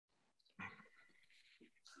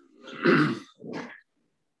And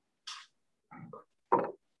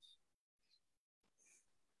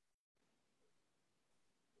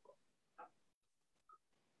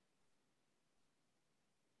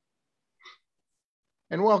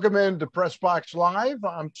welcome into PressBox Live.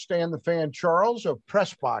 I'm Stan the Fan Charles of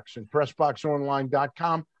PressBox and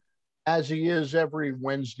PressBoxOnline.com, as he is every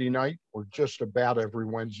Wednesday night, or just about every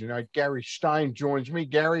Wednesday night. Gary Stein joins me.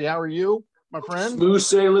 Gary, how are you, my friend? Smooth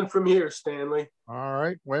sailing from here, Stanley. All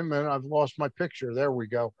right. Wait a minute. I've lost my picture. There we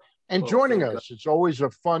go. And joining us, it's always a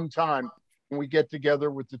fun time when we get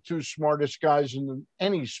together with the two smartest guys in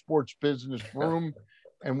any sports business room.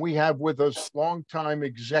 And we have with us longtime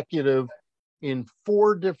executive in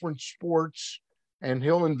 4 different sports, and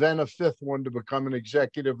he'll invent a 5th one to become an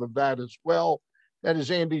executive of that as well. That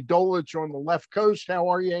is Andy Dolich on the left coast. How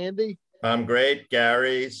are you, Andy? I'm great,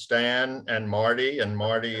 Gary, Stan, and Marty. And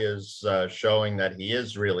Marty is showing that he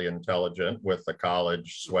is really intelligent with the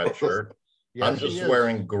college sweatshirt. Yes, I'm just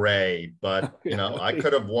wearing gray, but you know, I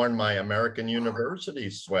could have worn my American University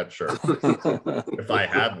sweatshirt if I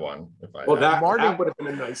had one. That would have been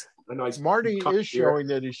a nice. Marty is showing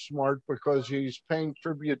that he's smart because he's paying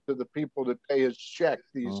tribute to the people that pay his check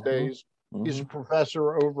these days. He's a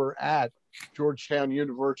professor over at Georgetown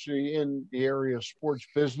University in the area of sports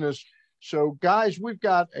business. So, guys, we've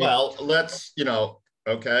got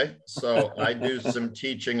okay, so I do some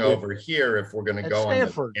teaching over here if we're going to go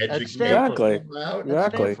Stanford, on the education. Exactly.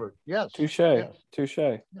 Yes. Touche. Yes. Touche.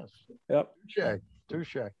 Yes. Yep.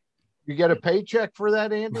 Touche. You get a paycheck for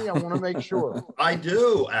that, Andy? I want to make sure. I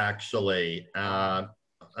do, actually.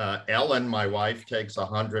 Ellen, my wife, takes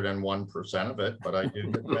 101% of it, but I do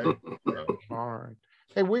get paid. So. All right.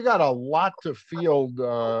 Hey, we got a lot to field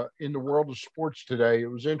in the world of sports today. It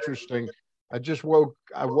was interesting.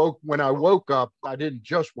 When I woke up, I didn't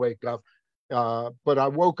just wake up, but I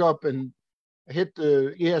woke up and hit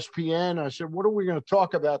the ESPN. I said, what are we going to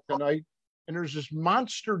talk about tonight? And there's this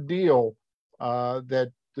monster deal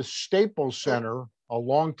that the Staples Center, a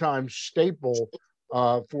longtime staple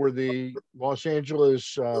for the Los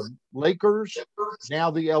Angeles Lakers,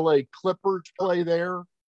 now the LA Clippers play there.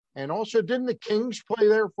 And also, didn't the Kings play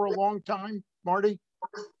there for a long time, Marty?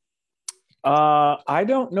 I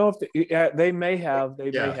don't know if they may have.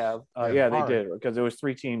 They may have. They did, because there was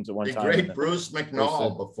 3 teams at one time. The great Bruce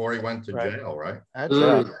McNall before he went to jail, right? That's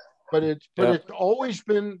right. But it's always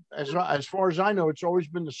been, as far as I know, it's always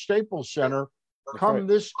been the Staples Center.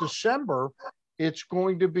 This December, it's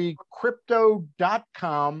going to be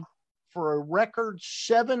crypto.com for a record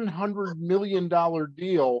 $700 million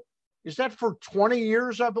deal. Is that for 20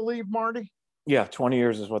 years, I believe, Marty? Yeah, 20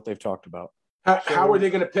 years is what they've talked about. How are they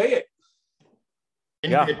going to pay it? In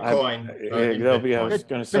Bitcoin. I was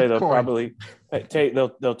going to say they'll probably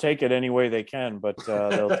they'll take it any way they can, but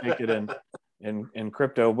they'll take it in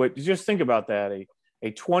crypto. But just think about that,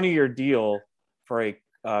 a 20-year deal for a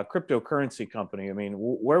cryptocurrency company. I mean,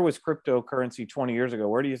 where was cryptocurrency 20 years ago?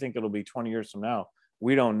 Where do you think it'll be 20 years from now?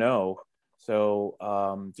 We don't know.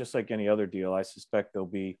 So just like any other deal, I suspect there'll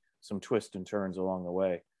be some twists and turns along the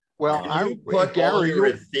way. Well, I put all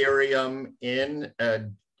your Ethereum in a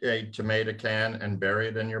tomato can and bury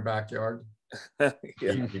it in your backyard.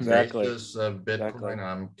 Exactly. Bitcoin. Exactly.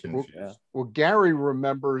 I'm confused. Well, Gary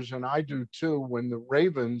remembers, and I do too, when the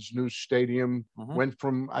Ravens' new stadium went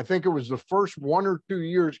from, I think it was the first 1 or 2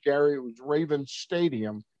 years, Gary, it was Ravens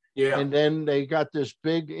Stadium. Yeah. And then they got this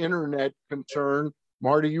big internet concern.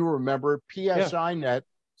 Marty, you remember PSINet.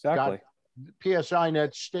 Exactly.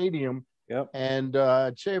 PSINet Stadium. Yep. And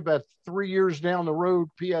I'd say about 3 years down the road,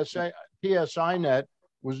 PSINet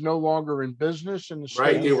was no longer in business, and the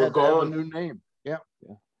stadium they were had to have a gone. new name.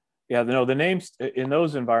 Yeah. No, the names in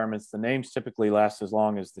those environments, the names typically last as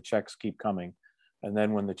long as the checks keep coming, and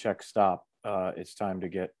then when the checks stop, it's time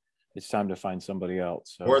to find somebody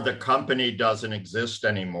else. So. Or the company doesn't exist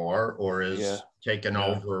anymore, or is taken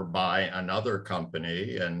over by another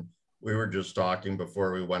company. And we were just talking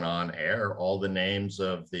before we went on air, all the names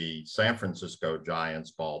of the San Francisco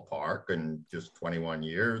Giants ballpark in just 21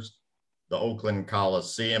 years, the Oakland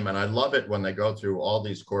Coliseum. And I love it when they go through all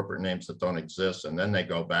these corporate names that don't exist, and then they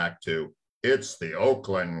go back to, it's the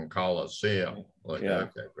Oakland Coliseum. Like,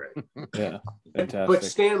 okay, great. Yeah, fantastic. But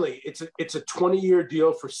Stanley, it's a 20-year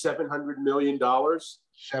deal for $700 million.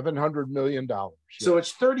 $700 million. So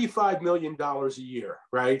it's $35 million a year,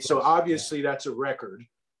 right? So obviously that's a record,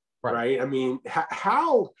 right? I mean,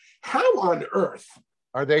 how on earth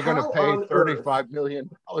are they going to pay $35 million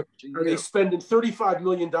a year? Are they spending $35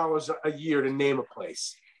 million a year to name a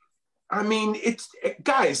place? I mean,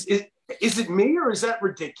 guys, is it me, or is that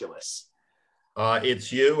ridiculous?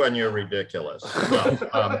 It's you and you're ridiculous.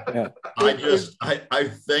 No, I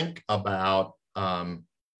think about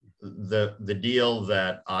the deal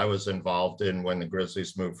that I was involved in when the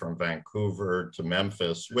Grizzlies moved from Vancouver to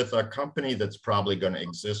Memphis with a company that's probably going to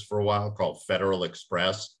exist for a while called Federal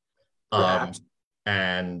Express.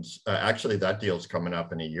 And actually that deal's coming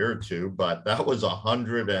up in a year or two, but that was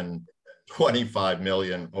 $125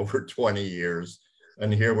 million over 20 years.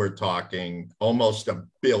 And here we're talking almost $1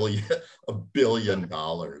 billion.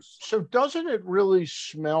 So doesn't it really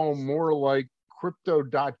smell more like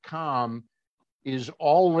Crypto.com is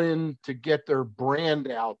all in to get their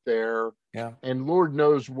brand out there? Yeah. And Lord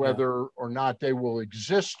knows whether or not they will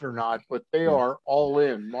exist or not, but they are all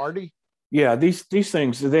in. Marty? Yeah, these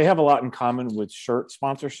things, they have a lot in common with shirt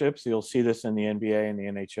sponsorships. You'll see this in the NBA and the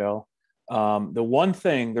NHL.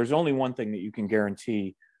 There's only one thing that you can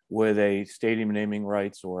guarantee with a stadium naming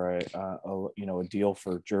rights or a deal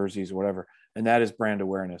for jerseys or whatever, and that is brand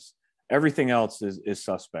awareness. Everything else is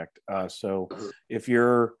suspect. So if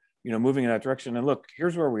you're moving in that direction, and look,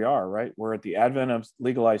 here's where we are, right? We're at the advent of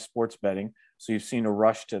legalized sports betting. So you've seen a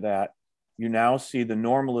rush to that. You now see the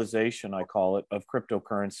normalization, I call it, of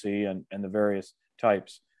cryptocurrency and the various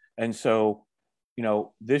types. And so,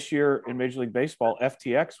 this year in Major League Baseball,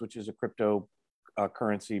 FTX, which is a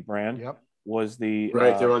cryptocurrency brand, was the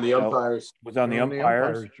they're on the umpires. Was on the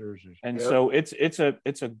umpires jerseys. And so it's a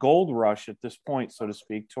gold rush at this point, so to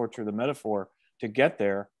speak, torture the metaphor, to get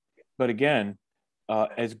there. But again,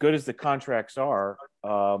 as good as the contracts are,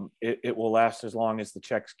 it will last as long as the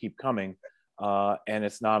checks keep coming. And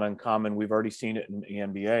it's not uncommon. We've already seen it in the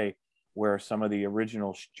NBA where some of the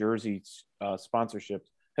original jersey sponsorships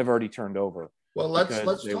have already turned over. Well, let's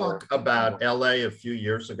talk about LA a few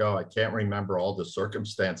years ago. I can't remember all the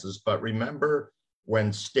circumstances, but remember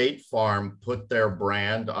when State Farm put their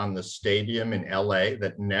brand on the stadium in LA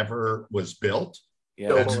that never was built?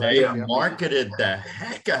 Yeah. And they marketed the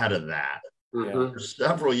heck out of that for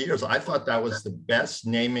several years. I thought that was the best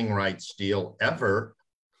naming rights deal ever,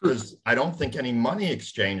 because I don't think any money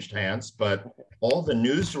exchanged hands, but all the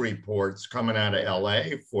news reports coming out of LA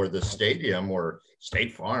for the stadium were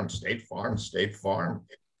State Farm, State Farm, State Farm.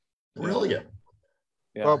 Brilliant.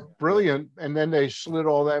 Yeah. Well, brilliant. And then they slid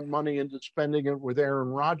all that money into spending it with Aaron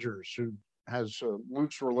Rodgers, who has a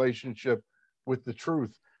loose relationship with the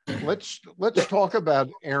truth. Let's talk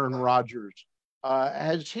about Aaron Rodgers.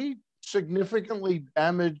 Has he significantly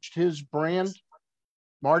damaged his brand,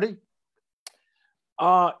 Marty?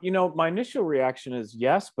 My initial reaction is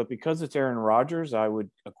yes, but because it's Aaron Rodgers, I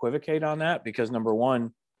would equivocate on that, because number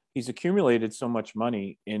one, he's accumulated so much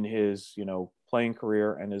money in his, playing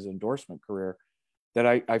career and his endorsement career that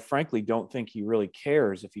I frankly don't think he really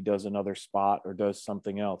cares if he does another spot or does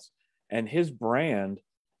something else. And his brand,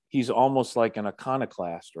 he's almost like an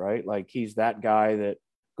iconoclast, right? Like he's that guy that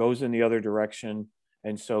goes in the other direction.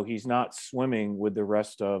 And so he's not swimming with the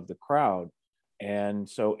rest of the crowd. And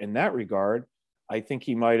so in that regard, I think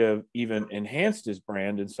he might have even enhanced his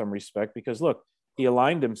brand in some respect, because look, he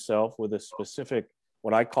aligned himself with a specific,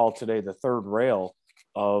 what I call today the third rail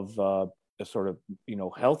of a sort of,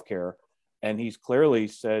 healthcare. And he's clearly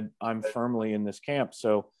said, I'm firmly in this camp.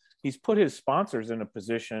 So he's put his sponsors in a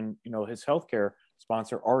position, his healthcare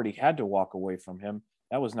sponsor already had to walk away from him.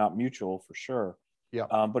 That was not mutual for sure. Yeah.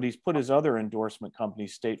 But he's put his other endorsement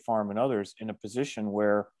companies, State Farm and others, in a position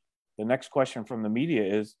where the next question from the media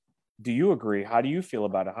is, do you agree? How do you feel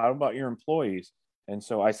about it? How about your employees? And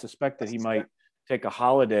so I suspect that he might take a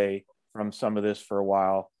holiday from some of this for a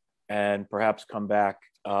while and perhaps come back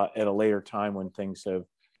at a later time when things have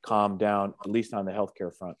calmed down, at least on the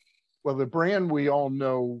healthcare front. Well, the brand we all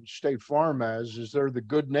know State Farm as is they're the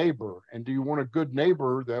good neighbor. And do you want a good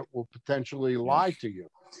neighbor that will potentially lie to you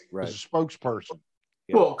as a spokesperson?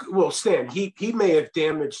 Yeah. Well, Stan, he may have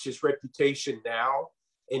damaged his reputation now,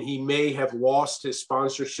 and he may have lost his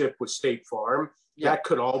sponsorship with State Farm. Yeah. That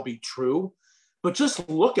could all be true. But just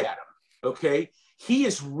look at him, okay? He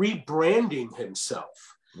is rebranding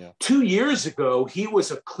himself. Yeah. 2 years ago, he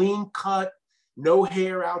was a clean cut, no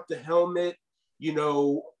hair out the helmet,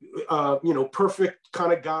 perfect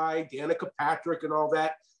kind of guy, Danica Patrick and all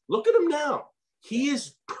that. Look at him now. He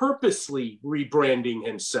is purposely rebranding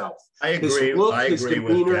himself. I agree. I agree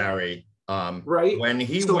with Gary. Right? When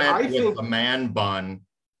he went with the man bun,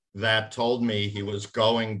 that told me he was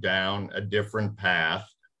going down a different path.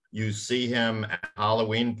 You see him at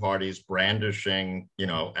Halloween parties brandishing,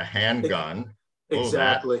 a handgun.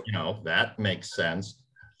 Exactly. That makes sense.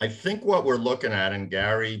 I think what we're looking at, and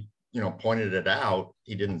Gary, pointed it out,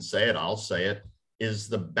 he didn't say it, I'll say it, is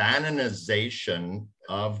the Bannonization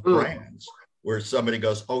of brands. where somebody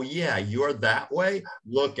goes, oh yeah, you're that way?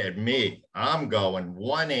 Look at me. I'm going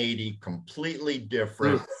 180, completely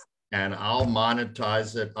different, and I'll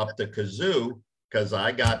monetize it up the kazoo because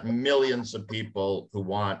I got millions of people who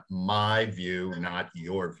want my view, not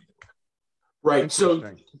your view. Right. So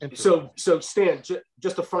Stan,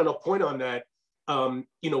 just a final point on that.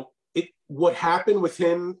 What happened with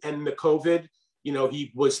him and the COVID,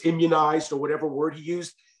 he was immunized or whatever word he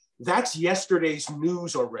used. That's yesterday's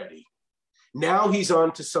news already. Now he's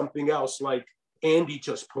on to something else, like Andy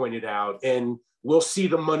just pointed out, and we'll see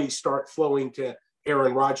the money start flowing to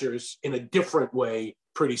Aaron Rodgers in a different way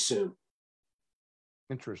pretty soon.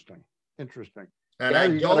 Interesting. And Gary,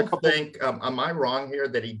 I don't think, am I wrong here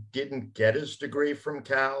that he didn't get his degree from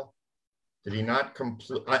Cal? Did he not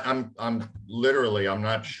complete? I'm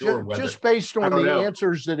not sure whether. Just based on the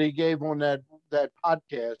answers that he gave on that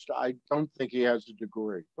podcast, I don't think he has a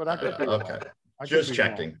degree. But I could be okay. Just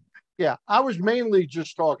checking. Wrong. Yeah, I was mainly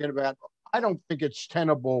just talking about, I don't think it's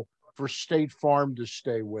tenable for State Farm to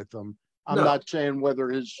stay with him. I'm not saying whether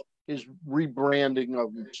his rebranding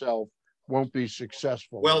of himself won't be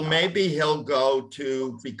successful. Well, maybe he'll go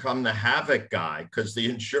to become the Havoc guy, because the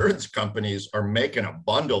insurance companies are making a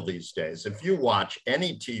bundle these days. If you watch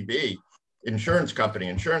any TV, insurance company.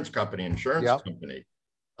 And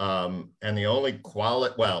the only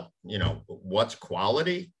quality, what's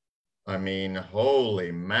quality? I mean,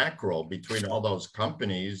 holy mackerel, between all those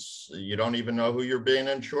companies, you don't even know who you're being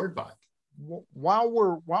insured by. While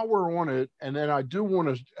we're on it, and then I do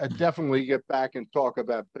want to definitely get back and talk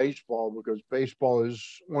about baseball, because baseball is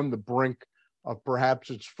on the brink of perhaps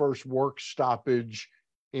its first work stoppage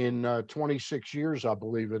in 26 years, I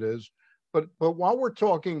believe it is. But while we're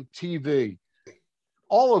talking TV,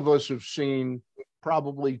 all of us have seen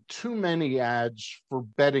probably too many ads for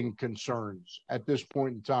betting concerns at this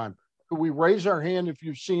point in time. Could we raise our hand if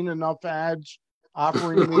you've seen enough ads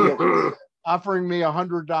offering me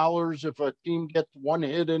 $100 if a team gets one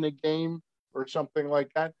hit in a game or something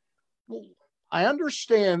like that? Well, I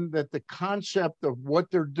understand that the concept of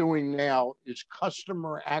what they're doing now is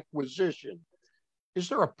customer acquisition. Is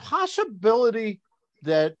there a possibility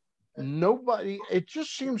that it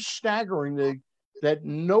just seems staggering that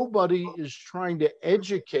nobody is trying to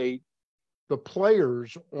educate the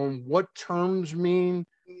players on what terms mean,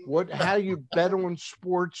 how you bet on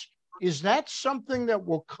sports? Is that something that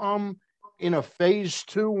will come in a phase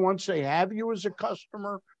 2 once they have you as a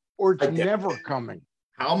customer, or it's never coming?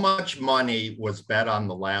 How much money was bet on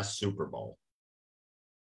the last Super Bowl?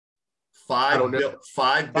 $5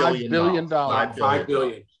 billion. $5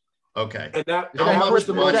 billion. Okay. And that was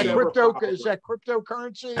the money. Is that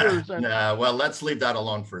cryptocurrency, or is that? No, well, let's leave that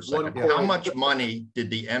alone for a second. How much money did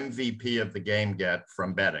the MVP of the game get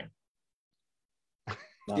from betting?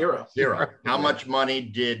 Zero. How much money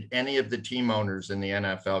did any of the team owners in the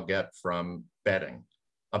NFL get from betting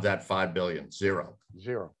of that $5 billion? Zero.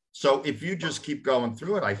 So if you just keep going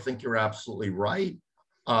through it, I think you're absolutely right.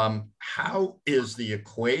 How is the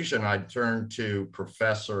equation? I'd turn to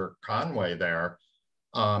Professor Conway there.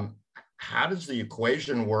 How does the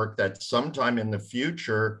equation work that sometime in the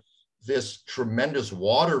future, this tremendous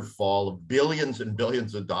waterfall of billions and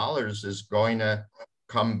billions of dollars is going to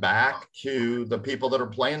come back to the people that are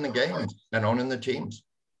playing the games and owning the teams?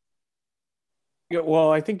 Yeah,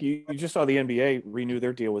 well, I think you just saw the NBA renew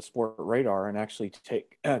their deal with Sport Radar and actually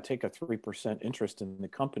take a 3% interest in the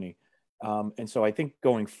company. And so I think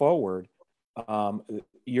going forward,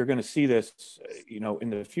 you're going to see this, in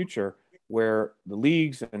the future, where the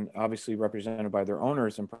leagues, and obviously represented by their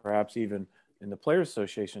owners and perhaps even in the Players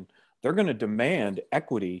Association, they're going to demand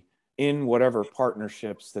equity in whatever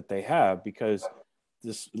partnerships that they have, because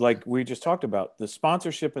this, like we just talked about, the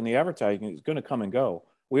sponsorship and the advertising is going to come and go.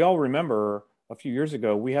 We all remember a few years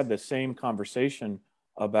ago, we had the same conversation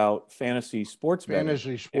about fantasy sports betting.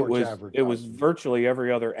 It was virtually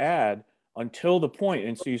every other ad until the point.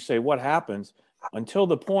 And so you say, what happens? Until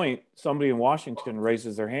the point somebody in Washington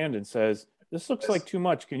raises their hand and says, this looks like too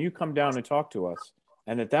much. Can you come down and talk to us?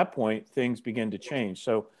 And at that point, things begin to change.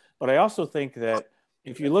 So, but I also think that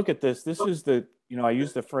if you look at this is I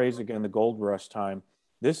use the phrase again, the gold rush time.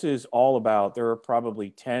 This is all about, there are probably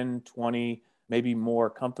 10, 20, maybe more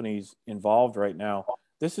companies involved right now.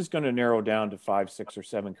 This is going to narrow down to 5, 6, or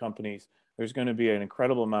 7 companies. There's going to be an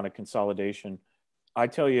incredible amount of consolidation. I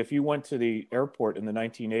tell you, if you went to the airport in the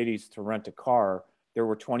 1980s to rent a car, there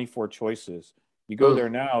were 24 choices. You go there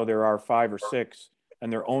now, there are 5 or 6,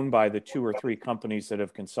 and they're owned by the 2 or 3 companies that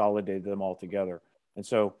have consolidated them all together. And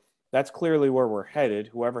so that's clearly where we're headed.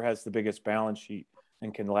 Whoever has the biggest balance sheet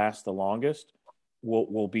and can last the longest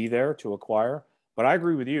will be there to acquire. But I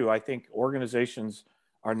agree with you. I think organizations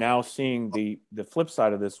are now seeing the flip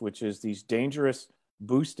side of this, which is these dangerous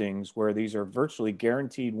boostings where these are virtually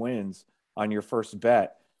guaranteed wins on your first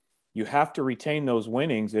bet. You have to retain those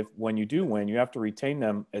winnings. If when you do win, you have to retain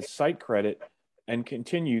them as site credit and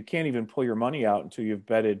continue. You can't even pull your money out until you've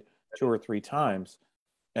betted 2 or 3 times.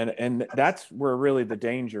 And that's where really the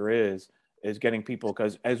danger is getting people,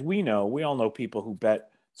 because as we all know people who bet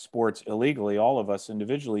sports illegally. All of us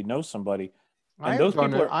individually know somebody. And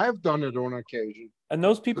I've done it on occasion. And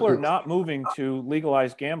those people are not moving to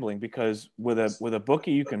legalize gambling, because with a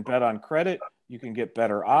bookie, you can bet on credit, you can get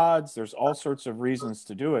better odds. There's all sorts of reasons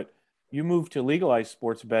to do it. You move to legalize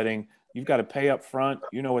sports betting, you've got to pay up front.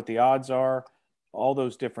 You know what the odds are, all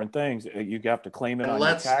those different things. You have to claim it on your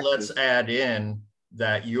taxes. Let's add in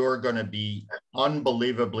that you're going to be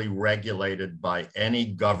unbelievably regulated by any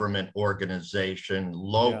government organization,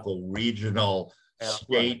 local, regional,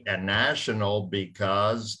 state, and national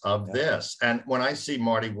because of this. And when I see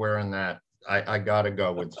Marty wearing that, I got to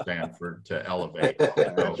go with Stanford to elevate.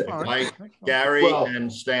 Gary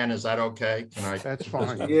and Stan, is that okay? That's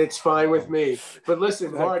fine. It's fine with me. But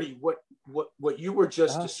listen, Marty, what you were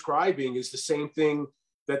just describing is the same thing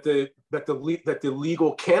that the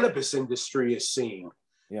legal cannabis industry is seeing.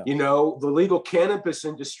 Yeah. You know, the legal cannabis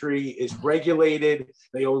industry is regulated.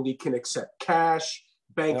 They only can accept cash.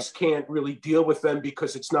 Banks can't really deal with them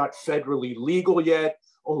because it's not federally legal yet,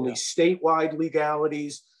 only statewide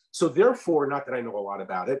legalities. So therefore, not that I know a lot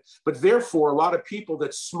about it, but therefore a lot of people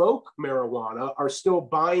that smoke marijuana are still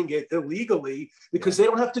buying it illegally because they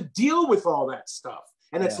don't have to deal with all that stuff.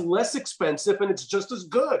 And it's less expensive and it's just as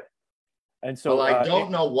good. And so I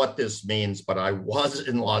don't know what this means, but I was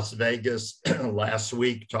in Las Vegas last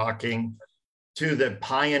week talking to the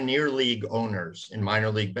Pioneer League owners in minor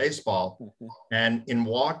league baseball. And in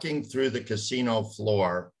walking through the casino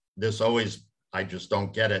floor, I just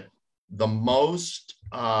don't get it. The most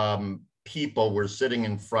people were sitting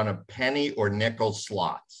in front of penny or nickel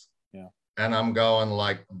slots. Yeah. And I'm going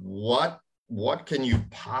like, what can you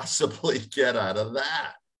possibly get out of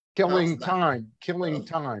that? Killing time.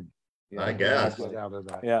 Yeah, I guess.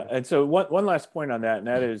 Yeah. And so one last point on that, and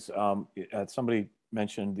that is somebody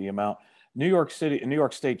mentioned the amount. New York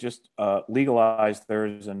State just legalized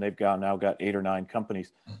theirs, and they've now got 8 or 9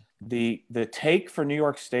 companies. The take for New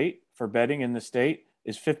York State for betting in the state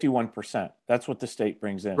is 51%. That's what the state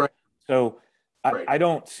brings in. Right. So I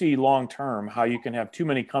don't see long term how you can have too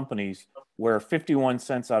many companies where 51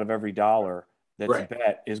 cents out of every dollar that's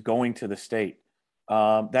bet is going to the state.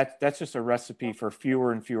 That's just a recipe for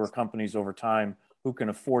fewer and fewer companies over time who can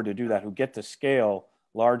afford to do that, who get to scale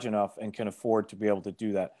large enough and can afford to be able to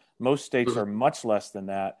do that. Most states are much less than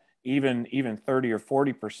that, even 30 or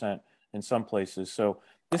 40% in some places. So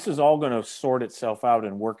this is all going to sort itself out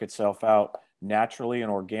and work itself out naturally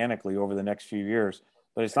and organically over the next few years.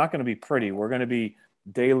 But it's not going to be pretty. We're going to be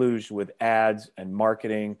deluged with ads and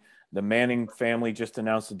marketing. The Manning family just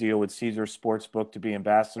announced a deal with Caesars Sportsbook to be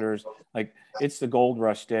ambassadors. Like, it's the gold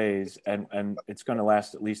rush days, and it's going to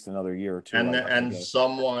last at least another year or two. And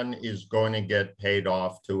someone is going to get paid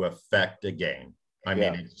off to affect a game. I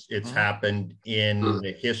mean, it's happened in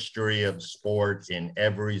the history of sports, in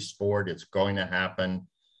every sport. It's going to happen.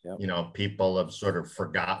 Yep. You know, people have sort of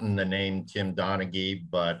forgotten the name Tim Donaghy,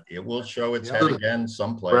 but it will show its head again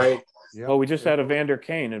someplace. Right. Yep. Well, we just had a Vander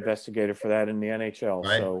Kane investigated for that in the NHL.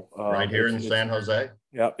 Right. So right here in San Jose.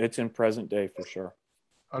 Yeah, it's in present day for sure.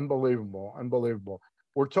 Unbelievable.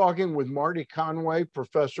 We're talking with Marty Conway,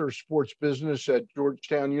 professor of sports business at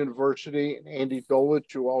Georgetown University, and Andy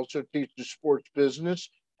Dolich, who also teaches sports business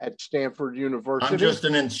at Stanford University. I'm just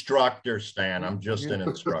an instructor, Stan. I'm just an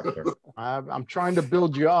instructor. I'm trying to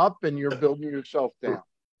build you up, and you're building yourself down.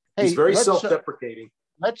 Hey, he's very self-deprecating.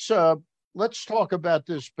 Let's talk about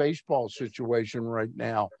this baseball situation right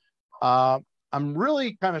now. I'm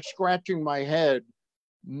really kind of scratching my head.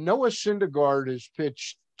 Noah Syndergaard has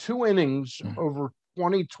pitched 2 innings over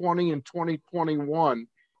 2020 and 2021.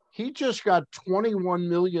 He just got $21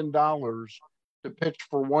 million to pitch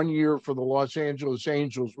for 1 year for the Los Angeles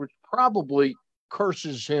Angels, which probably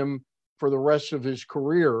curses him for the rest of his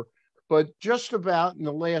career. But just about in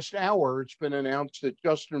the last hour, it's been announced that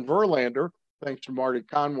Justin Verlander, thanks to Marty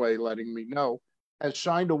Conway letting me know, has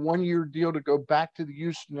signed a 1-year deal to go back to the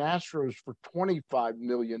Houston Astros for $25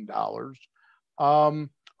 million.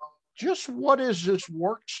 Just what is this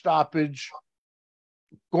work stoppage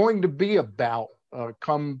going to be about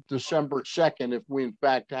come December 2nd, if we in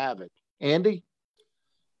fact have it? Andy?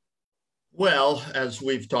 Well, as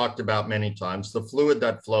we've talked about many times, the fluid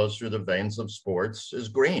that flows through the veins of sports is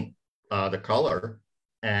green, the color.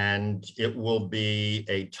 and it will be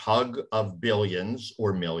a tug of billions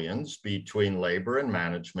or millions between labor and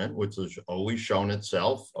management, which has always shown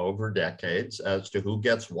itself over decades as to who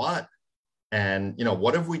gets what. And,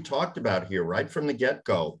 what have we talked about here right from the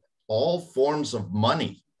get-go? All forms of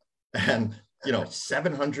money. And,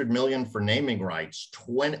 $700 million for naming rights,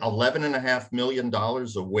 $11.5 million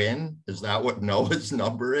a win. Is that what Noah's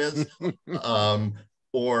number is?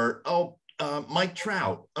 Mike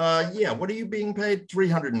Trout. What are you being paid?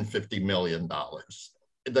 $350 million.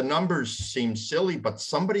 The numbers seem silly, but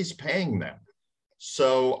somebody's paying them.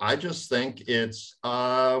 So I just think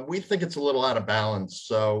we think it's a little out of balance.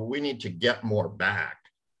 So we need to get more back,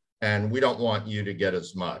 and we don't want you to get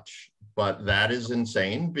as much. But that is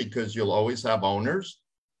insane, because you'll always have owners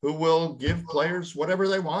who will give players whatever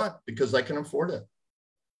they want because they can afford it.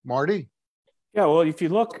 Marty? Yeah, well, if you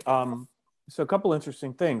look, so a couple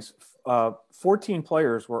interesting things. 14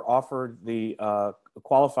 players were offered the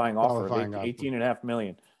qualifying offer of $18.5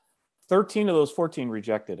 million. 13 of those 14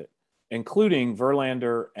 rejected it, including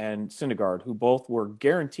Verlander and Syndergaard, who both were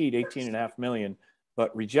guaranteed $18.5 million,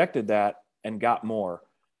 but rejected that and got more.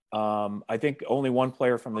 I think only one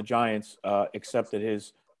player from the Giants accepted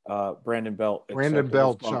his Brandon Belt.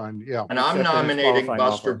 Signed, yeah. And I'm nominating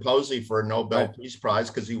Buster Posey for a Nobel Peace Prize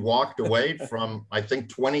because he walked away from, I think,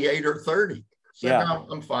 28 or 30. So yeah, no,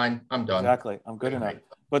 I'm fine. I'm done. Exactly. I'm good enough.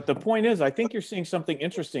 But the point is, I think you're seeing something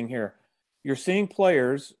interesting here. You're seeing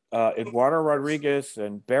players, Eduardo Rodriguez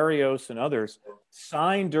and Barrios and others,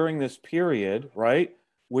 sign during this period, right?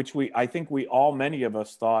 Which many of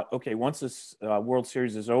us thought, okay, once this World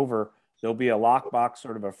Series is over, there'll be a lockbox,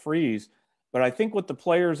 sort of a freeze. But I think what the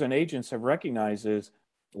players and agents have recognized is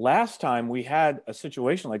last time we had a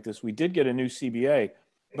situation like this, we did get a new CBA,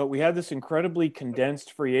 but we had this incredibly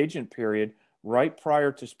condensed free agent period right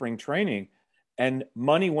prior to spring training. And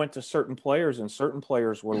money went to certain players, and certain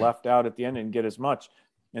players were left out at the end and get as much.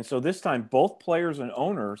 And so this time, both players and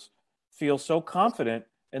owners feel so confident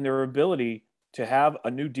in their ability to have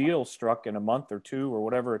a new deal struck in a month or two or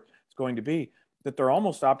whatever it's going to be, that they're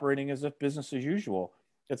almost operating as if business as usual.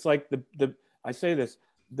 It's like I say this,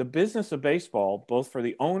 the business of baseball, both for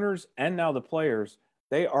the owners and now the players,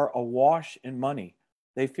 they are awash in money.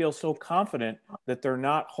 They feel so confident that they're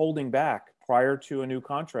not holding back prior to a new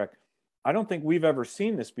contract. I don't think we've ever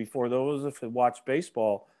seen this before. Those of us who watched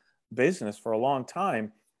baseball business for a long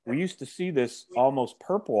time, we used to see this almost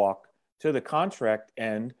perp walk to the contract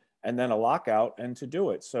end and then a lockout and to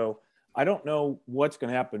do it. So I don't know what's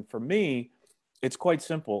going to happen. For me, it's quite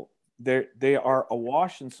simple. They are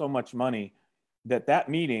awash in so much money that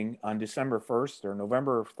meeting on December 1st or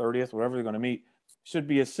November 30th, whatever they're going to meet, should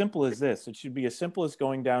be as simple as this. It should be as simple as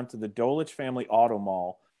going down to the Dolich family auto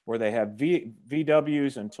mall where they have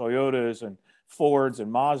VWs and Toyotas and Fords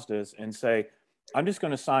and Mazdas and say, I'm just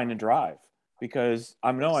going to sign and drive because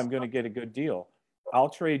I know I'm going to get a good deal. I'll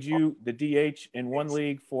trade you the DH in one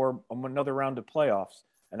league for another round of playoffs,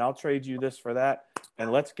 and I'll trade you this for that,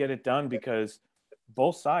 and let's get it done because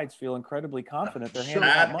both sides feel incredibly confident they're handling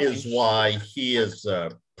that money. That is why he is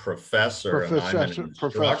a professor and I'm an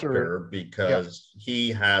instructor, because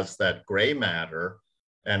he has that gray matter.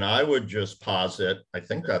 And I would just posit, I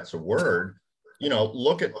think that's a word,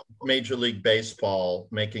 look at Major League Baseball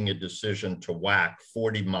making a decision to whack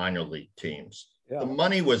 40 minor league teams. Yeah. The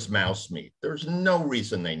money was mouse meat. There's no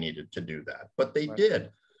reason they needed to do that, but they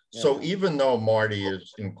did. Yeah. So even though Marty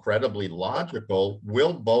is incredibly logical,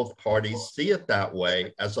 will both parties see it that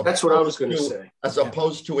way? That's what I was going to say. As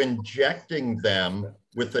opposed to injecting them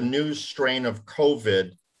with a new strain of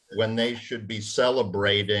COVID when they should be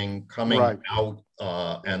celebrating coming out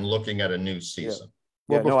and looking at a new season.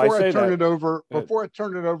 Well, before I turn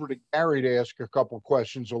it over to Gary to ask a couple of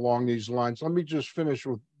questions along these lines, let me just finish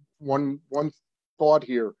with one thought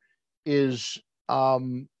here. Is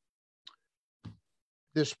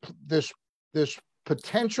this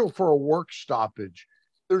potential for a work stoppage?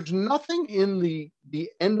 There's nothing in the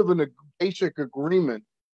end of a basic agreement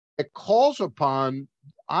that calls upon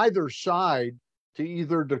either side to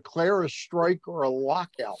either declare a strike or a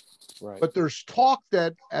lockout. Right. But there's talk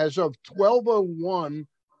that as of 12:01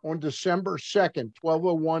 on December 2nd,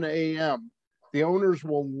 12:01 a.m., the owners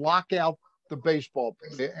will lock out the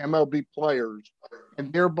MLB players,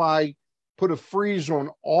 and thereby put a freeze on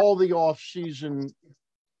all the off-season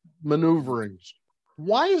maneuverings.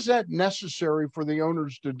 Why is that necessary for the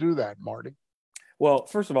owners to do that, Marty? Well,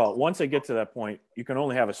 first of all, once they get to that point, you can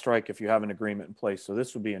only have a strike if you have an agreement in place. So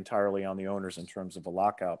this would be entirely on the owners in terms of a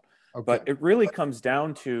lockout. Okay. But it really comes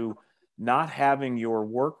down to not having your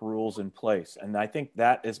work rules in place. And I think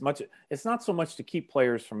that it's not so much to keep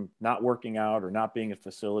players from not working out or not being at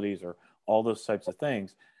facilities or all those types of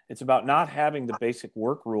things. It's about not having the basic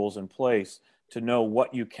work rules in place to know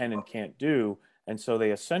what you can and can't do. And so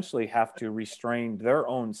they essentially have to restrain their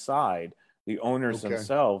own side, the owners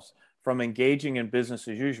themselves, from engaging in business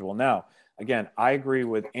as usual. Now, again, I agree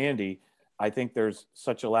with Andy. I think there's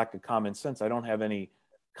such a lack of common sense. I don't have any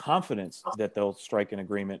confidence that they'll strike an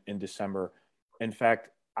agreement in December. In fact,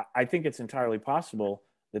 I think it's entirely possible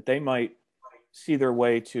that they might see their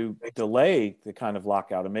way to delay the kind of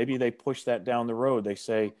lockout. And maybe they push that down the road. They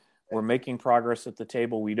say, we're making progress at the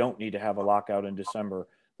table. We don't need to have a lockout in December.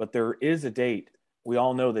 But there is a date. We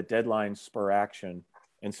all know that deadlines spur action.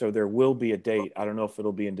 And so there will be a date. I don't know if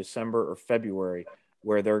it'll be in December or February,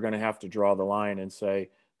 where they're going to have to draw the line and say,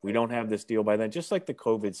 we don't have this deal by then. Just like the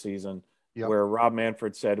COVID season, where Rob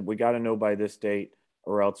Manfred said, we got to know by this date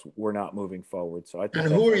or else we're not moving forward. So I think.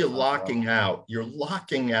 And who are you locking out? You're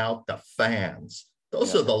locking out the fans.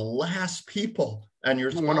 Those are the last people and your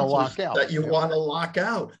sponsors that you want to lock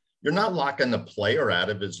out. You're not locking the player out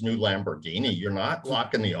of his new Lamborghini. You're not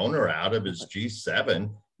locking the owner out of his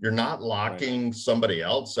G7. You're not locking somebody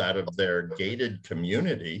else out of their gated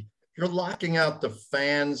community. You're locking out the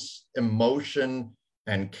fans' emotion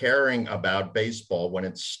and caring about baseball when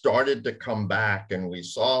it started to come back, and we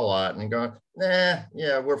saw a lot and going,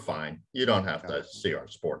 we're fine. You don't have to see our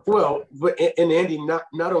sport. Well, and Andy, not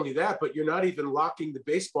only that, but you're not even locking the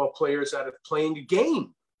baseball players out of playing a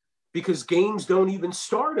game, because games don't even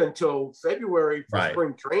start until February for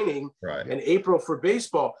spring training and April for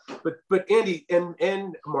baseball. But Andy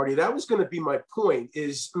and Marty, that was going to be my point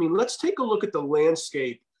is, I mean, let's take a look at the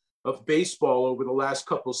landscape of baseball over the last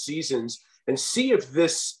couple seasons and see if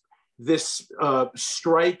this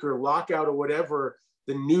strike or lockout or whatever,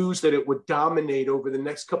 the news that it would dominate over the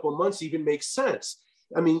next couple of months even makes sense.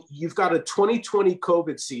 I mean, you've got a 2020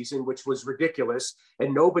 COVID season, which was ridiculous,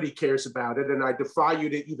 and nobody cares about it. And I defy you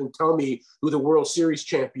to even tell me who the World Series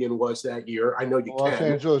champion was that year. I know you can. Los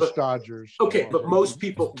Angeles Dodgers. Okay, but most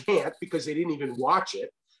people can't because they didn't even watch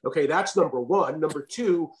it. Okay, that's number one. Number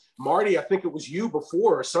two, Marty, I think it was you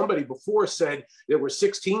before, or somebody before said there were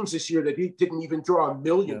 6 teams this year that didn't even draw 1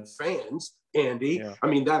 million fans. Andy, I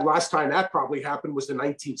mean, that last time that probably happened was the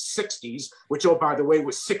 1960s, which, oh, by the way,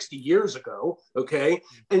 was 60 years ago. Okay.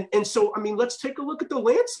 And so, I mean, let's take a look at the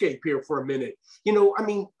landscape here for a minute. You know, I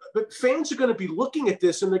mean, but fans are going to be looking at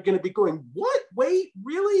this and they're going to be going, what? Wait,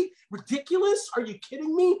 really? Ridiculous? Are you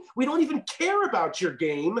kidding me? We don't even care about your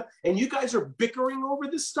game. And you guys are bickering over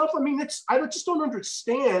this stuff. I mean, I just don't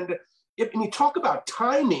understand. And you talk about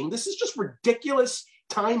timing. This is just ridiculous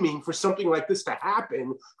timing for something like this to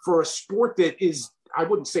happen for a sport that is, I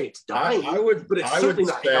wouldn't say it's dying, but it's certainly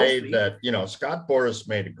not healthy. That, you know, Scott Boras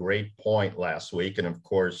made a great point last week. And of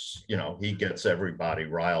course, you know, he gets everybody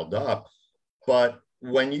riled up. But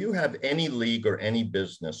when you have any league or any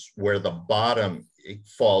business where the bottom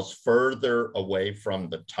falls further away from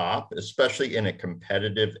the top, especially in a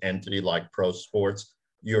competitive entity like pro sports,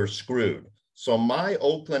 you're screwed. So my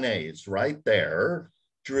Oakland A's right there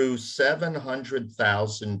drew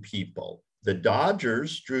 700,000 people. The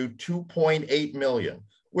Dodgers drew 2.8 million,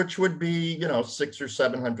 which would be, you know, 600,000 or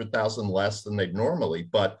 700,000 less than they'd normally,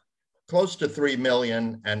 but close to 3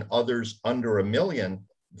 million and others under 1 million.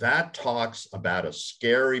 That talks about a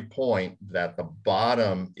scary point that the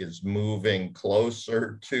bottom is moving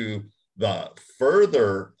closer to the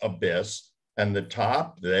further abyss, and the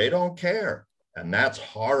top, they don't care. And that's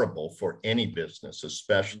horrible for any business,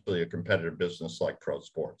 especially a competitive business like pro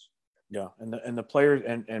sports. Yeah, and the players,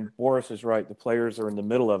 and Boris is right, the players are in the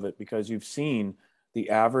middle of it because you've seen the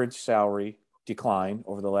average salary decline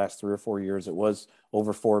over the last 3 or 4 years. It was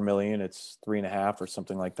over 4 million, it's 3.5 or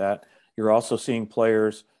something like that. You're also seeing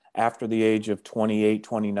players after the age of 28,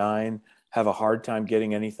 29 have a hard time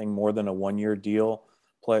getting anything more than a 1-year deal.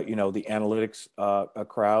 You know, the analytics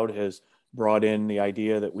crowd has brought in the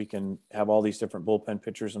idea that we can have all these different bullpen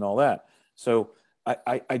pitchers and all that. So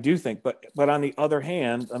I do think, but on the other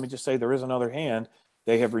hand, let me just say there is another hand.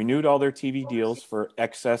 They have renewed all their TV deals for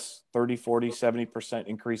excess 30, 40, 70%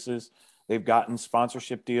 increases. They've gotten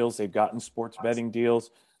sponsorship deals. They've gotten sports betting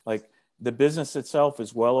deals. Like the business itself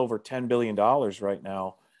is well over $10 billion right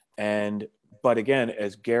now. But again,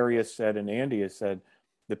 as Gary has said and Andy has said,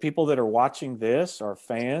 the people that are watching this are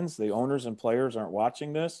fans. The owners and players aren't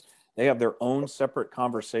watching this. They have their own separate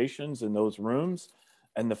conversations in those rooms.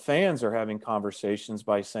 And the fans are having conversations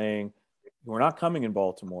by saying, we're not coming in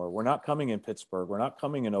Baltimore. We're not coming in Pittsburgh. We're not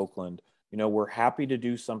coming in Oakland. You know, we're happy to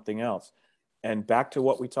do something else. And back to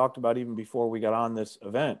what we talked about even before we got on this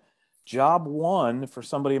event, job one for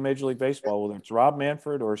somebody in Major League Baseball, whether it's Rob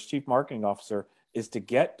Manfred or his chief marketing officer, is to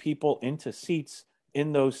get people into seats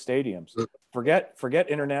in those stadiums. forget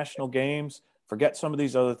international games, forget some of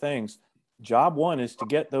these other things. Job one is to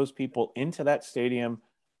get those people into that stadium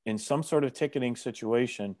in some sort of ticketing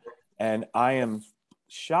situation. And I am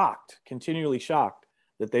continually shocked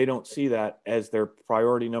that they don't see that as their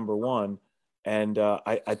priority number one. And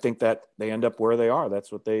I think that they end up where they are.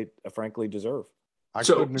 That's what they frankly deserve. I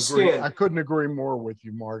couldn't agree more with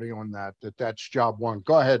you, Marty, on that. That's job one.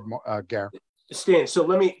 Go ahead, Gary. Stan. So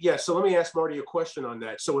let me ask Marty a question on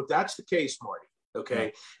that. So if that's the case, Marty,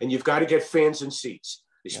 okay, and you've got to get fans in seats.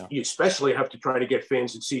 You especially have to try to get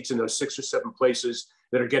fans in seats in those 6 or 7 places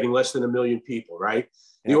that are getting less than 1 million people, right?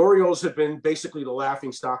 The Orioles have been basically the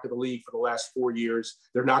laughing stock of the league for the last 4 years.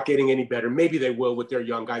 They're not getting any better. Maybe they will with their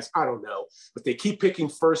young guys. I don't know. But they keep picking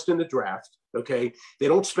first in the draft, okay? They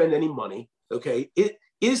don't spend any money, okay?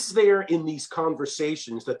 Is there in these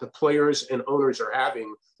conversations that the players and owners are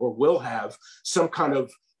having or will have some kind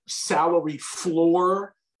of salary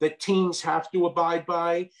floor that teams have to abide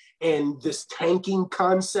by, and this tanking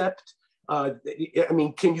concept? I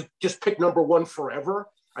mean, can you just pick number one forever?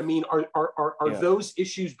 I mean, are those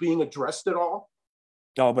issues being addressed at all?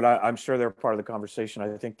 No, but I'm sure they're part of the conversation.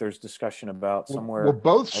 I think there's discussion about somewhere. Well,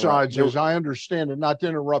 both sides, as I understand it, not to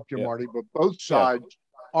interrupt you, Marty, but both sides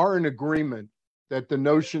are in agreement that the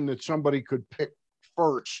notion that somebody could pick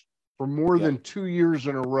first for more than 2 years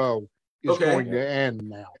in a row is going to end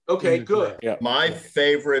now. Okay, good. Yeah. My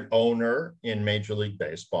favorite owner in Major League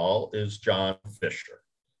Baseball is John Fisher,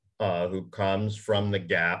 who comes from the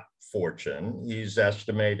Gap fortune. He's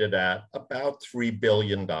estimated at about $3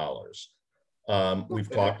 billion.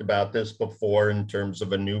 We've talked about this before in terms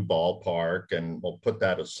of a new ballpark, and we'll put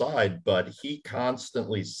that aside, but he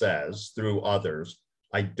constantly says through others,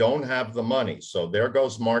 I don't have the money. So there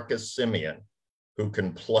goes Marcus Semien, who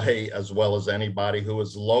can play as well as anybody who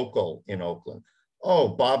is local in Oakland. Oh,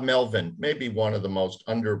 Bob Melvin, maybe one of the most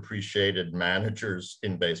underappreciated managers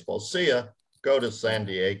in baseball. See ya, go to San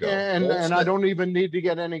Diego. And I don't even need to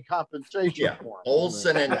get any compensation for him.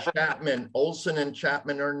 Olsen and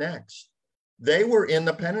Chapman are next. They were in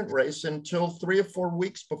the pennant race until 3 or 4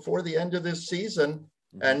 weeks before the end of this season.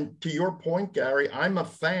 And to your point, Gary, I'm a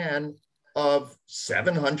fan of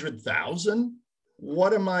 700,000.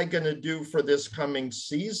 What am I going to do for this coming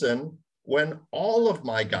season when all of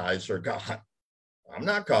my guys are gone? I'm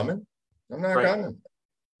not coming. I'm not coming.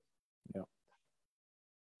 Yeah.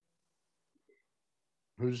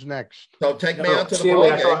 Who's next? So take me out to the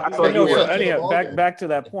ball game. Back to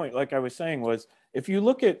that point, like I was saying, was if you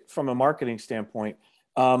look at from a marketing standpoint,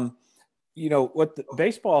 what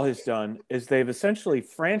baseball has done is they've essentially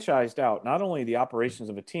franchised out not only the operations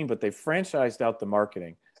of a team, but they've franchised out the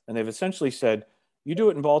marketing. And they've essentially said, you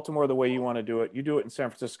do it in Baltimore the way you want to do it. You do it in San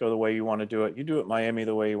Francisco the way you want to do it. You do it in Miami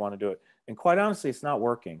the way you want to do it. And quite honestly, it's not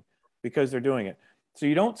working because they're doing it. So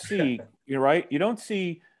you don't see, you're right. You don't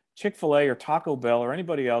see Chick-fil-A or Taco Bell or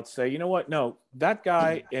anybody else say, you know what? No, that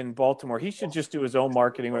guy in Baltimore, he should just do his own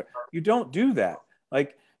marketing. You don't do that.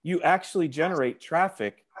 Like, you actually generate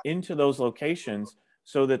traffic into those locations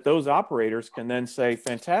so that those operators can then say,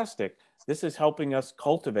 fantastic, this is helping us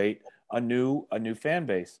cultivate a new fan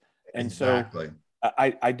base. And exactly. So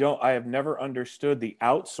I have never understood the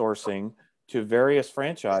outsourcing to various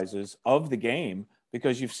franchises of the game,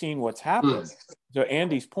 because you've seen what's happened. To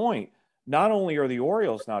Andy's point, not only are the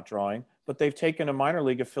Orioles not drawing, but they've taken a minor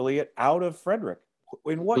league affiliate out of Frederick.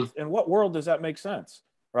 In what world does that make sense,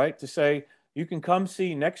 right? To say you can come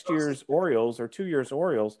see next year's Orioles or 2 years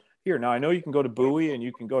Orioles here. Now, I know you can go to Bowie and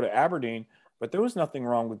you can go to Aberdeen, but there was nothing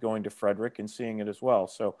wrong with going to Frederick and seeing it as well.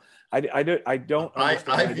 So I didn't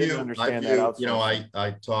understand that. You know,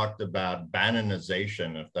 I talked about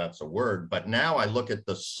Bannonization, if that's a word, but now I look at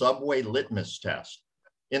the Subway litmus test.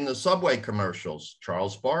 In the Subway commercials,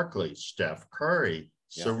 Charles Barkley, Steph Curry,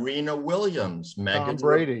 Serena Williams, Megan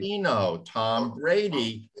Rapinoe, Tom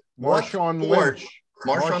Brady, Marshawn Lynch.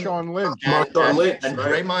 And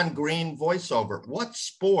Draymond Green voiceover. What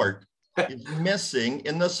sport is missing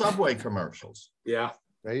in the Subway commercials? Yeah.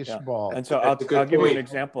 Baseball. And so I'll give you an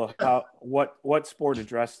example of how what sport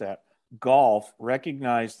addressed that. Golf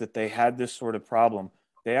recognized that they had this sort of problem.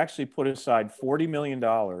 They actually put aside $40 million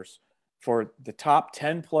for the top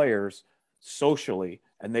 10 players socially,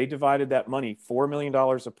 and they divided that money $4 million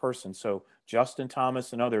a person. So Justin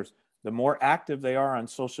Thomas and others, the more active they are on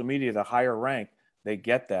social media, the higher rank they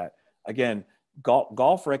get that. Again,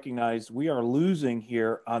 golf recognized we are losing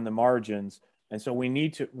here on the margins, and so we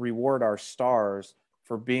need to reward our stars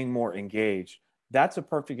for being more engaged. That's a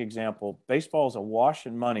perfect example. Baseball is awash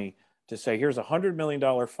in money to say, here's a $100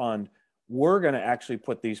 million fund. We're going to actually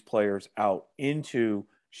put these players out into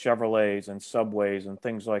Chevrolets and Subways and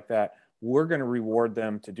things like that. We're going to reward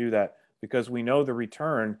them to do that. because we know the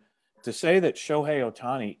return. To say that Shohei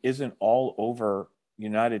Ohtani isn't all over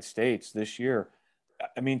United States this year,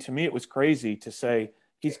 I mean, to me, it was crazy to say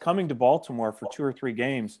he's coming to Baltimore for 2 or 3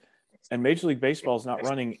 games, and Major League Baseball is not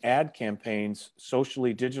running ad campaigns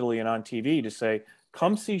socially, digitally, and on TV to say,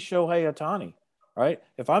 come see Shohei Ohtani, right?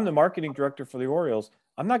 If I'm the marketing director for the Orioles,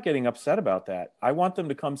 I'm not getting upset about that. I want them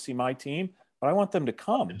to come see my team, but I want them to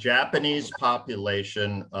come. The Japanese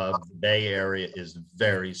population of the Bay Area is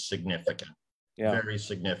very significant. Yeah. Very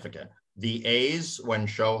significant. The A's, when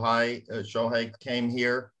Shohei came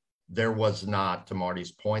here, there was not, to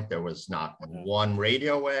Marty's point, there was not one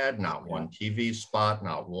radio ad, not one TV spot,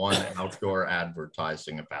 not one outdoor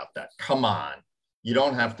advertising about that. Come on. You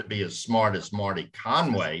don't have to be as smart as Marty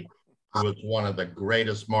Conway, who is one of the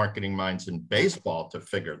greatest marketing minds in baseball, to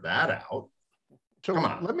figure that out. So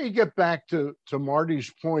let me get back to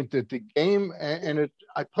Marty's point that the game, and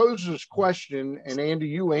I posed this question, and Andy,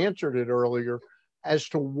 you answered it earlier, as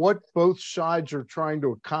to what both sides are trying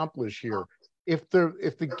to accomplish here. If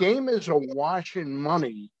the game is a wash in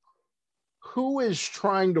money, who is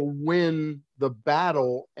trying to win the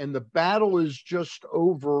battle? And the battle is just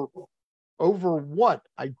over what?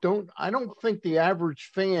 I don't think the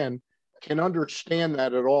average fan can understand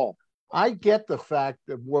that at all. I get the fact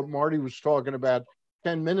that what Marty was talking about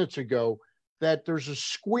 10 minutes ago, that there's a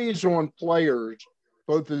squeeze on players,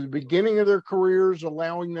 both at the beginning of their careers,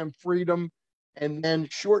 allowing them freedom, and then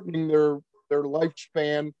shortening their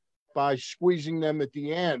lifespan by squeezing them at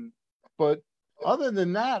the end. But other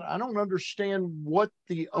than that, I don't understand what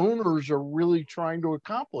the owners are really trying to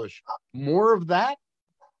accomplish. More of that?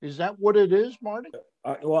 Is that what it is, Marty?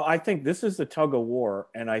 Well, I think this is the tug of war.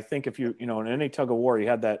 And I think if in any tug of war, you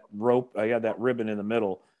had that rope, you had that ribbon in the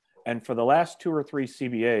middle. And for the last 2 or 3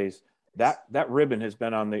 CBAs, that ribbon has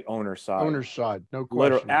been on the owner's side. Owner's side, no question.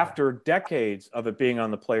 Literally, after decades of it being on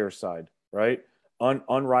the player's side, right?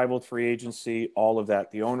 Unrivaled free agency, all of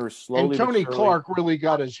that. The owners slowly. And Tony Clark really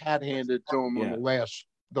got his hat handed to him on the last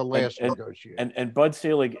negotiation. And Bud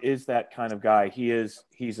Selig is that kind of guy.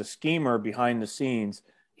 He's a schemer behind the scenes.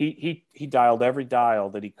 He dialed every dial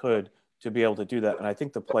that he could to be able to do that. And I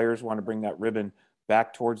think the players want to bring that ribbon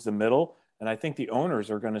back towards the middle. And I think the owners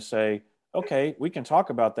are going to say, okay, we can talk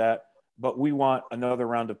about that, but we want another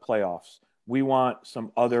round of playoffs. We want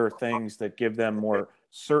some other things that give them more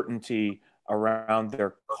certainty around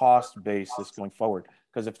their cost basis going forward.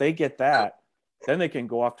 Because if they get that, then they can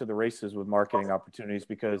go off to the races with marketing opportunities,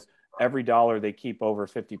 because every dollar they keep over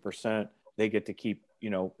 50%, they get to keep,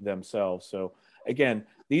 themselves. So again,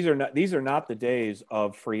 these are not the days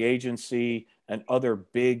of free agency and other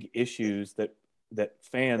big issues that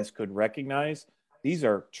fans could recognize. These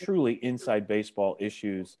are truly inside baseball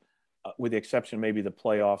issues, with the exception maybe the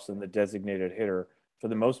playoffs and the designated hitter. For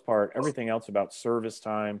the most part, everything else about service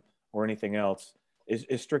time or anything else is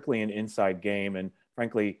strictly an inside game. And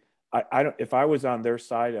frankly, I don't. If I was on their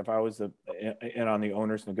side, if I was on the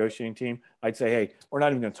owner's negotiating team, I'd say, hey, we're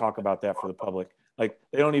not even going to talk about that for the public. Like,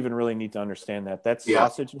 they don't even really need to understand that. That's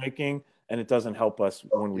sausage making, and it doesn't help us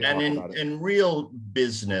when we talk about it. In real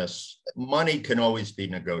business, money can always be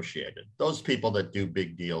negotiated. Those people that do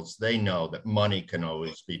big deals, they know that money can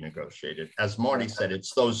always be negotiated. As Marty said,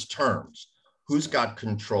 it's those terms. Who's got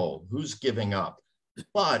control? Who's giving up?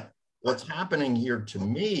 But what's happening here to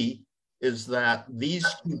me is that these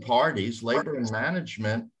two parties, labor and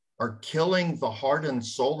management, are killing the heart and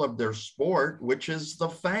soul of their sport, which is the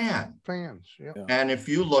fans. Yeah. And if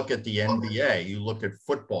you look at the NBA, you look at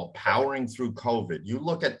football powering through COVID, you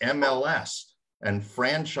look at MLS and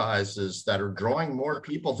franchises that are drawing more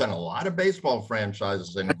people than a lot of baseball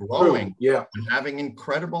franchises and growing and having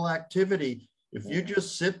incredible activity. If you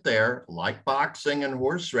just sit there like boxing and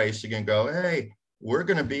horse racing and go, hey, we're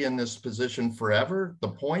going to be in this position forever, the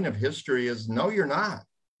point of history is no, you're not.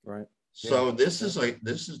 Right. So this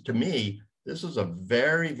is to me, this is a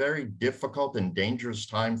very, very difficult and dangerous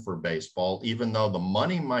time for baseball. Even though the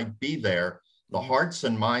money might be there, the hearts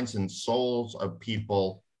and minds and souls of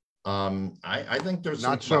people, I think there's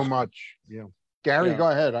not so much. Yeah, Gary, go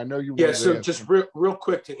ahead. I know you. Yeah. So just real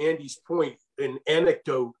quick to Andy's point, an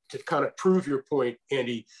anecdote to kind of prove your point,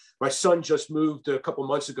 Andy. My son just moved a couple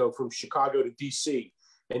months ago from Chicago to DC.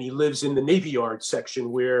 And he lives in the Navy Yard section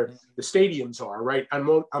where the stadiums are, right?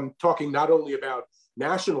 I'm talking not only about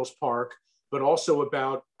Nationals Park, but also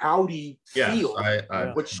about Audi Field,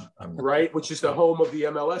 which is the home of the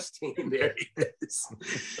MLS team. There he is.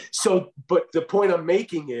 So, but the point I'm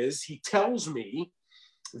making is, he tells me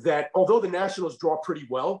that although the Nationals draw pretty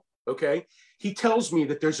well, okay, he tells me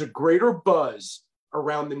that there's a greater buzz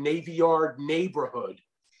around the Navy Yard neighborhood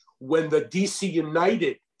when the DC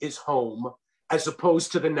United is home as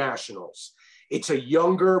opposed to the Nationals. It's a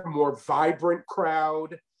younger, more vibrant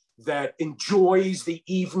crowd that enjoys the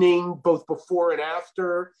evening both before and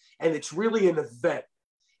after, and it's really an event.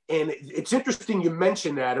 And it's interesting you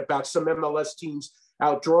mentioned that about some MLS teams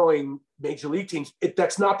outdrawing major league teams.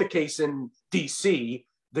 That's not the case in DC.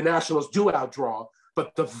 The Nationals do outdraw,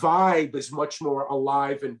 but the vibe is much more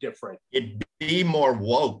alive and different. It'd be more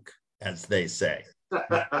woke, as they say.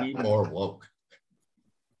 Be more woke.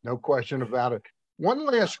 No question about it. One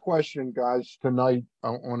last question, guys, tonight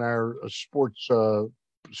on our sports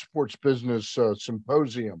business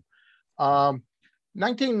symposium.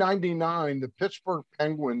 1999, the Pittsburgh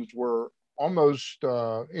Penguins were almost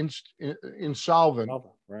insolvent,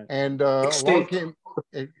 right. And extinct. along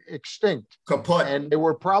came extinct, Kaput. and they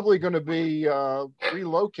were probably going to be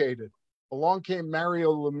relocated. Along came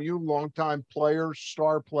Mario Lemieux, longtime player,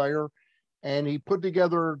 star player, and he put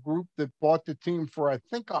together a group that bought the team for, I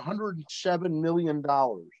think, $107 million.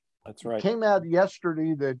 That's right. It came out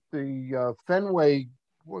yesterday that the Fenway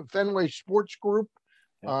Sports Group,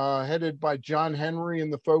 headed by John Henry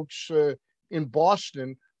and the folks in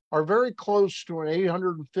Boston, are very close to an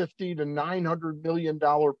 $850 to $900 million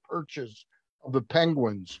purchase of the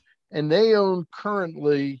Penguins. And they own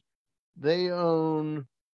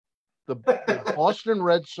the Boston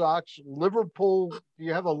Red Sox, Liverpool. Do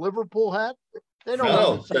you have a Liverpool hat? They don't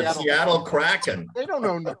own the Seattle Kraken. They don't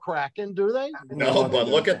own the Kraken, do they? No, but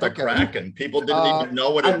look at the Kraken. People didn't even know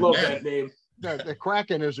what it meant. I love that name. The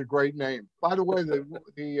Kraken is a great name. By the way,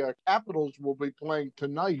 the Capitals will be playing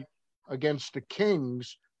tonight against the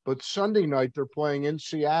Kings, but Sunday night they're playing in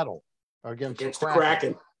Seattle against the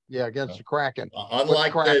Kraken. Yeah, against the Kraken.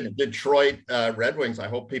 Unlike the Detroit Red Wings, I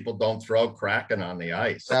hope people don't throw Kraken on the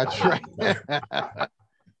ice. That's right.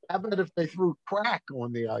 How about if they threw crack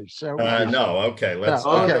on the ice? No, okay. Let's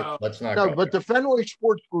not go but there. the Fenway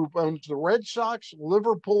Sports Group owns the Red Sox,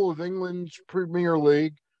 Liverpool of England's Premier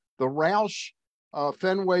League, the Roush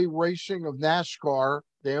Fenway Racing of NASCAR.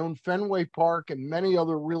 They own Fenway Park and many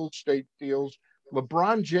other real estate deals.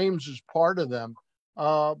 LeBron James is part of them.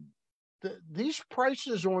 These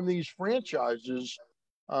prices on these franchises,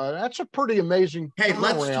 that's a pretty amazing. Hey,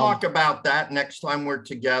 let's talk about that next time we're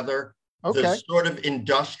together. Okay. The sort of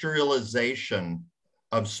industrialization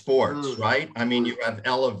of sports, right? I mean, you have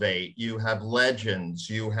Elevate, you have Legends,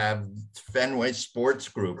 you have Fenway Sports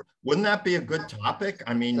Group. Wouldn't that be a good topic?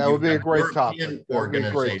 I mean, that would be a great topic. That would be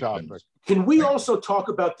a great topic. Can we also talk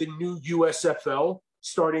about the new USFL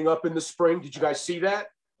starting up in the spring? Did you guys see that?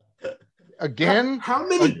 Again? How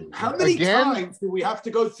many times do we have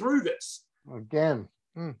to go through this? Again.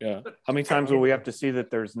 Yeah. How many times will we have to see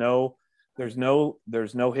that there's no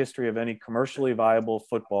history of any commercially viable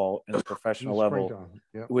football in the professional level,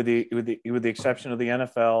 with the exception of the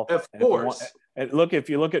NFL. Of course. And if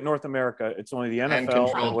you look at North America, it's only the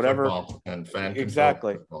NFL and whatever. And fan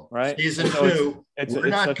exactly. Football. Right. Season two, we're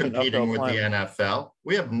not competing with the NFL.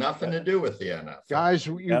 We have nothing to do with the NFL. Guys,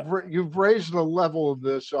 you've raised the level of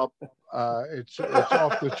this up. It's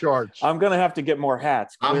off the charts. I'm gonna have to get more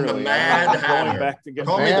hats. Clearly. I'm the Mad Hatter.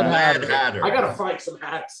 Call me the Mad Hatter. I gotta find some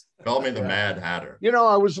hats. Call me the Mad Hatter. You know,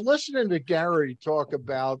 I was listening to Gary talk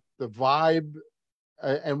about the vibe,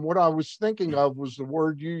 and what I was thinking of was the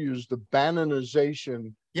word you used, the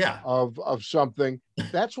Bannonization of something.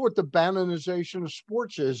 That's what the Bannonization of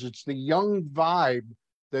sports is. It's the young vibe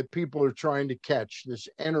that people are trying to catch, this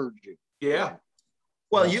energy. Yeah.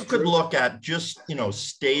 Well, you could look at just,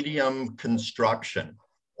 stadium construction.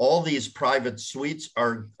 All these private suites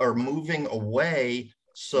are moving away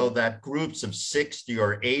so that groups of 60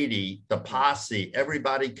 or 80, the posse,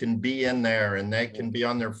 everybody can be in there and they can be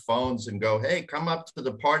on their phones and go, hey, come up to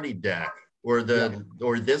the party deck or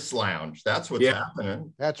this lounge. That's what's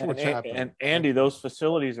happening. That's what's happening. And Andy, those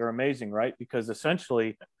facilities are amazing, right? Because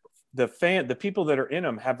essentially the people that are in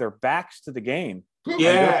them have their backs to the game.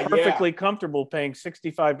 They're perfectly comfortable paying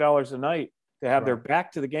 $65 a night to have their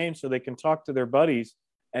back to the game so they can talk to their buddies.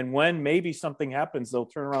 And when maybe something happens, they'll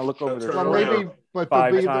turn around, look over their shoulder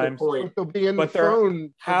five times. They'll be in the they're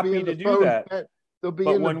phone. Happy to do that. They'll be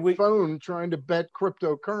in the phone trying to bet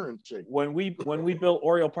cryptocurrency. When we built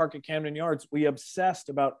Oriole Park at Camden Yards, we obsessed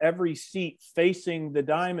about every seat facing the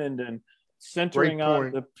diamond and centering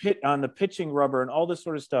on the pitching rubber and all this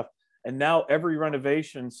sort of stuff. And now every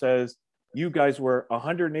renovation says, you guys were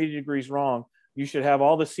 180 degrees wrong. You should have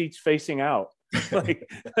all the seats facing out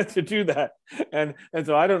to do that. And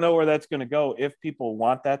so I don't know where that's going to go if people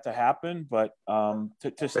want that to happen. But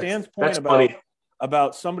to Stan's point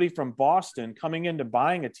about somebody from Boston coming into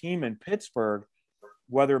buying a team in Pittsburgh,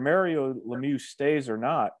 whether Mario Lemieux stays or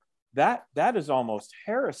not, that is almost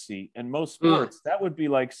heresy in most sports. That would be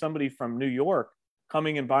like somebody from New York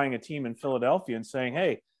coming and buying a team in Philadelphia and saying,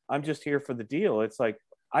 hey, I'm just here for the deal. It's like,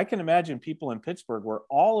 I can imagine people in Pittsburgh where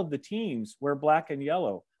all of the teams wear black and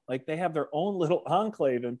yellow. Like they have their own little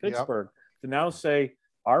enclave in Pittsburgh. To now say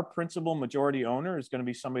our principal majority owner is going to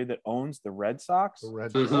be somebody that owns the Red Sox.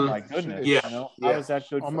 Oh my goodness. Yeah. You know, how is that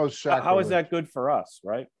good? Almost how is that good for us?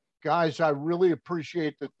 Right. Guys, I really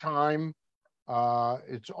appreciate the time.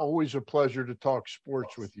 It's always a pleasure to talk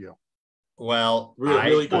sports with you. Well, I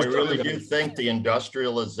really do think the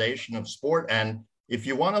industrialization of sport, and if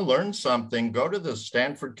you want to learn something, go to the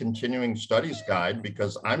Stanford Continuing Studies Guide,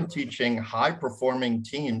 because I'm teaching high-performing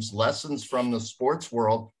teams lessons from the sports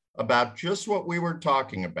world about just what we were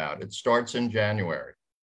talking about. It starts in January.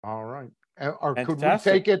 All right. Or could we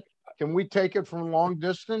take it? Can we take it from long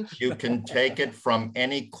distance? You can take it from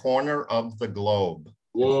any corner of the globe.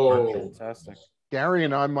 Whoa. Fantastic. Gary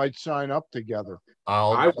and I might sign up together.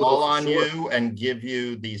 I'll call on you and give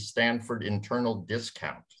you the Stanford internal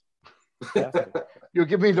discount. You'll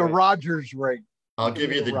give me the Rogers rate. I'll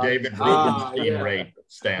give you the David Rubenstein rate,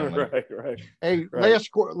 Stanley. Right. Hey,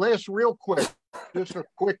 last real quick, just a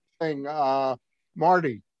quick thing.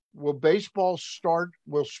 Marty, will baseball start?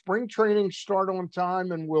 Will spring training start on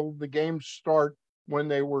time, and will the games start when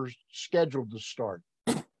they were scheduled to start?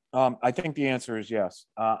 I think the answer is yes.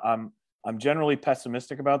 I'm generally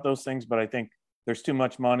pessimistic about those things, but I think there's too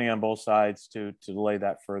much money on both sides to delay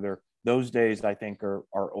that further. Those days, I think, are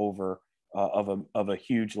over of a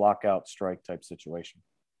huge lockout strike type situation.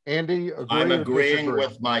 Andy, I'm agreeing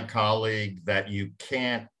with my colleague that you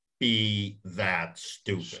can't be that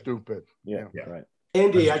stupid. Yeah. Right.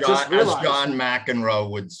 Andy, as John McEnroe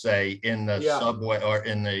would say in the subway or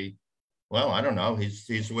in the, well, I don't know.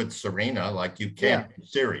 He's with Serena. Like, you can't be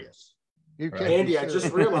serious. Andy, I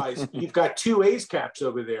just realized you've got 2 A's caps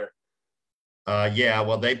over there. Yeah,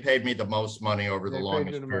 well, they paid me the most money over the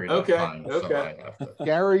longest period of time. Okay. So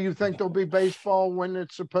Gary, you think there'll be baseball when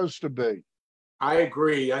it's supposed to be? I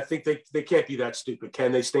agree. I think they can't be that stupid.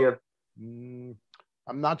 Can they, Stan?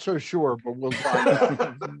 I'm not so sure, but we'll find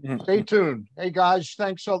out. Stay tuned. Hey, guys,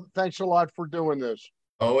 thanks a lot for doing this.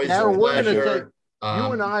 Always a pleasure.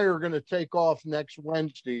 You and I are going to take off next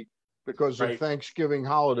Wednesday because of Thanksgiving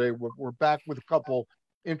holiday. We're back with a couple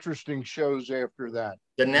interesting shows after that.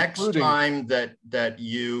 The next time that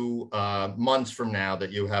you months from now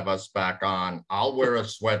that you have us back on, I'll wear a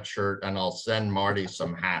sweatshirt and I'll send Marty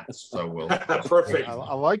some hats. So we'll perfect.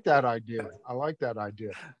 I like that idea.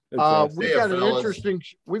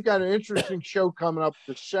 We've got an interesting show coming up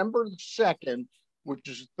December 2nd, which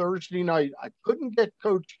is Thursday night. I couldn't get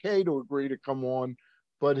Coach K to agree to come on,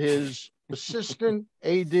 but his assistant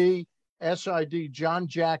AD SID John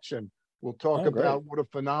Jackson will talk about what a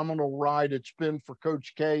phenomenal ride it's been for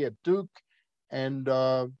Coach K at Duke, and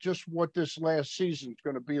just what this last season is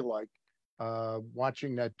going to be like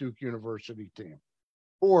watching that Duke University team.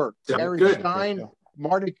 For Gary Stein,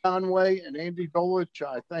 Marty Conway, and Andy Dolich,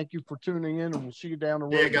 I thank you for tuning in, and we'll see you down the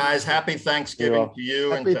road. Yeah, guys, happy Thanksgiving to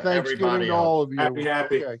you and to everybody else. To all of you.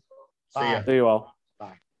 Happy. Okay. See ya. See you all.